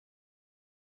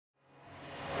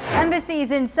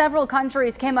Embassies in several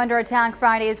countries came under attack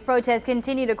Friday as protests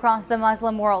continued across the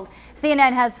Muslim world.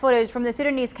 CNN has footage from the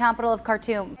Sudanese capital of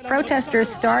Khartoum. Protesters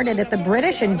started at the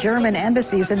British and German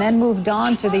embassies and then moved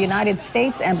on to the United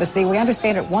States embassy. We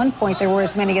understand at one point there were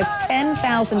as many as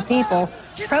 10,000 people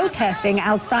protesting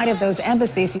outside of those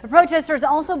embassies. The protesters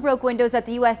also broke windows at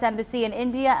the U.S. embassy in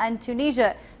India and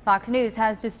Tunisia. Fox News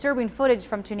has disturbing footage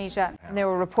from Tunisia. There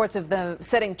were reports of them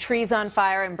setting trees on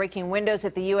fire and breaking windows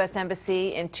at the U.S.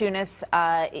 embassy in Tunis.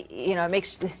 Are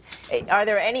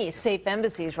there any safe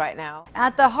embassies right now?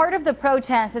 At the heart of the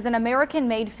protest is an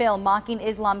American-made film mocking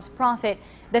Islam's prophet.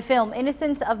 The film,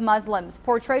 Innocence of Muslims,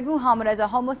 portrayed Muhammad as a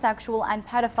homosexual and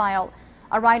pedophile.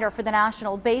 A writer for The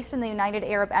National, based in the United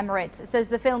Arab Emirates, says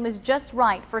the film is just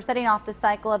right for setting off the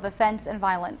cycle of offense and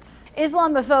violence.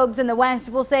 Islamophobes in the West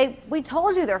will say, "We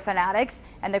told you they're fanatics,"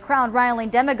 and the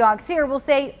crowd-riling demagogues here will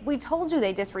say, "We told you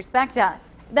they disrespect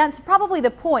us." That's probably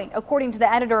the point, according to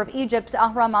the editor of Egypt's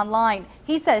Ahram Online.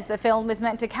 He says the film is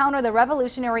meant to counter the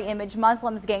revolutionary image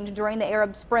Muslims gained during the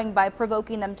Arab Spring by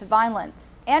provoking them to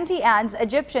violence. And he adds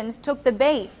Egyptians took the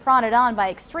bait prodded on by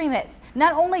extremists.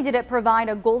 Not only did it provide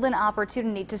a golden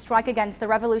opportunity to strike against the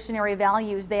revolutionary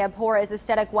values they abhor as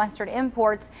aesthetic Western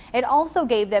imports, it also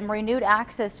gave them renewed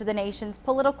access to the nation's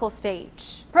political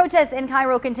stage. Protests in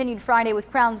Cairo continued Friday with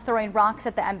crowds throwing rocks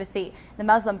at the embassy. The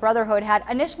Muslim Brotherhood had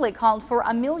initially called for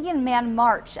a million-man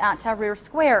march at Tahrir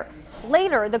Square.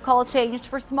 Later, the call changed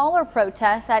for smaller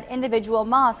protests at individual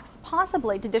mosques,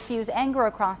 possibly to diffuse anger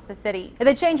across the city.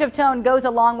 The change of tone goes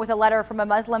along with a letter from a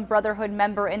Muslim Brotherhood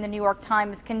member in the New York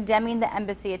Times condemning the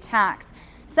embassy attacks.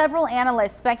 Several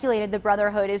analysts speculated the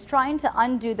Brotherhood is trying to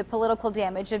undo the political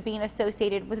damage of being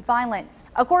associated with violence.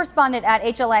 A correspondent at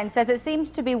HLN says it seems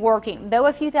to be working. Though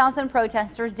a few thousand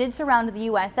protesters did surround the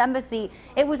U.S. embassy,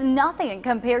 it was nothing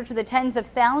compared to the tens of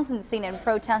thousands seen in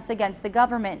protests against the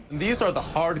government. These are the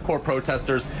hardcore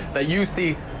protesters that you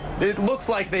see. It looks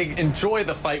like they enjoy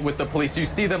the fight with the police. You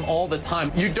see them all the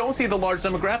time. You don't see the large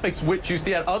demographics which you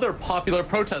see at other popular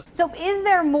protests. So is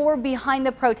there more behind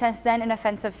the protest than an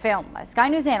offensive film? A Sky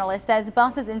News analyst says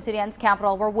buses in Sudan's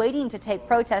capital were waiting to take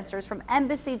protesters from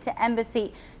embassy to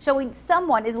embassy, showing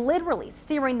someone is literally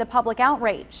steering the public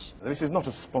outrage. This is not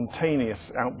a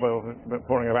spontaneous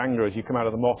outpouring of anger as you come out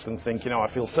of the mosque and think, I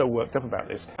feel so worked up about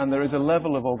this. And there is a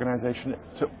level of organization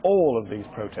to all of these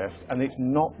protests, and it's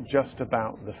not just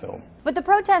about the film. But the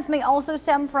protests may also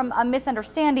stem from a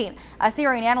misunderstanding. A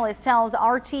Syrian analyst tells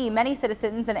RT many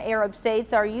citizens in Arab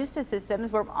states are used to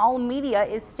systems where all media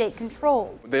is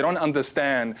state-controlled. They don't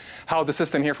understand how the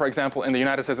system here, for example, in the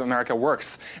United States of America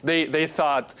works. They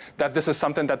thought that this is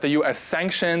something that the U.S.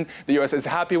 sanctioned, the U.S. is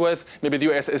happy with, maybe the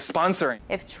U.S. is sponsoring.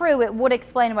 If true, it would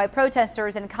explain why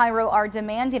protesters in Cairo are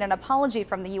demanding an apology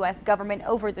from the U.S. government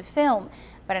over the film.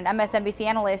 But an MSNBC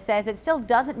analyst says it still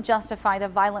doesn't justify the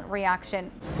violent reaction.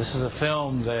 This is a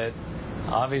film that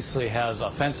obviously has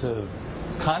offensive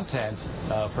content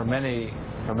for many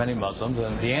Muslims,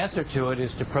 and the answer to it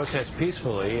is to protest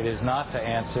peacefully. It is not to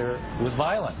answer with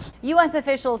violence. U.S.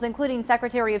 officials, including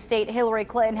Secretary of State Hillary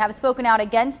Clinton, have spoken out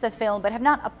against the film but have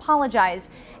not apologized.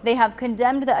 They have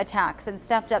condemned the attacks and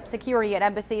stepped up security at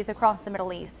embassies across the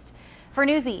Middle East. For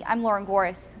Newsy, I'm Lauren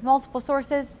Goris. Multiple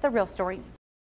sources, the real story.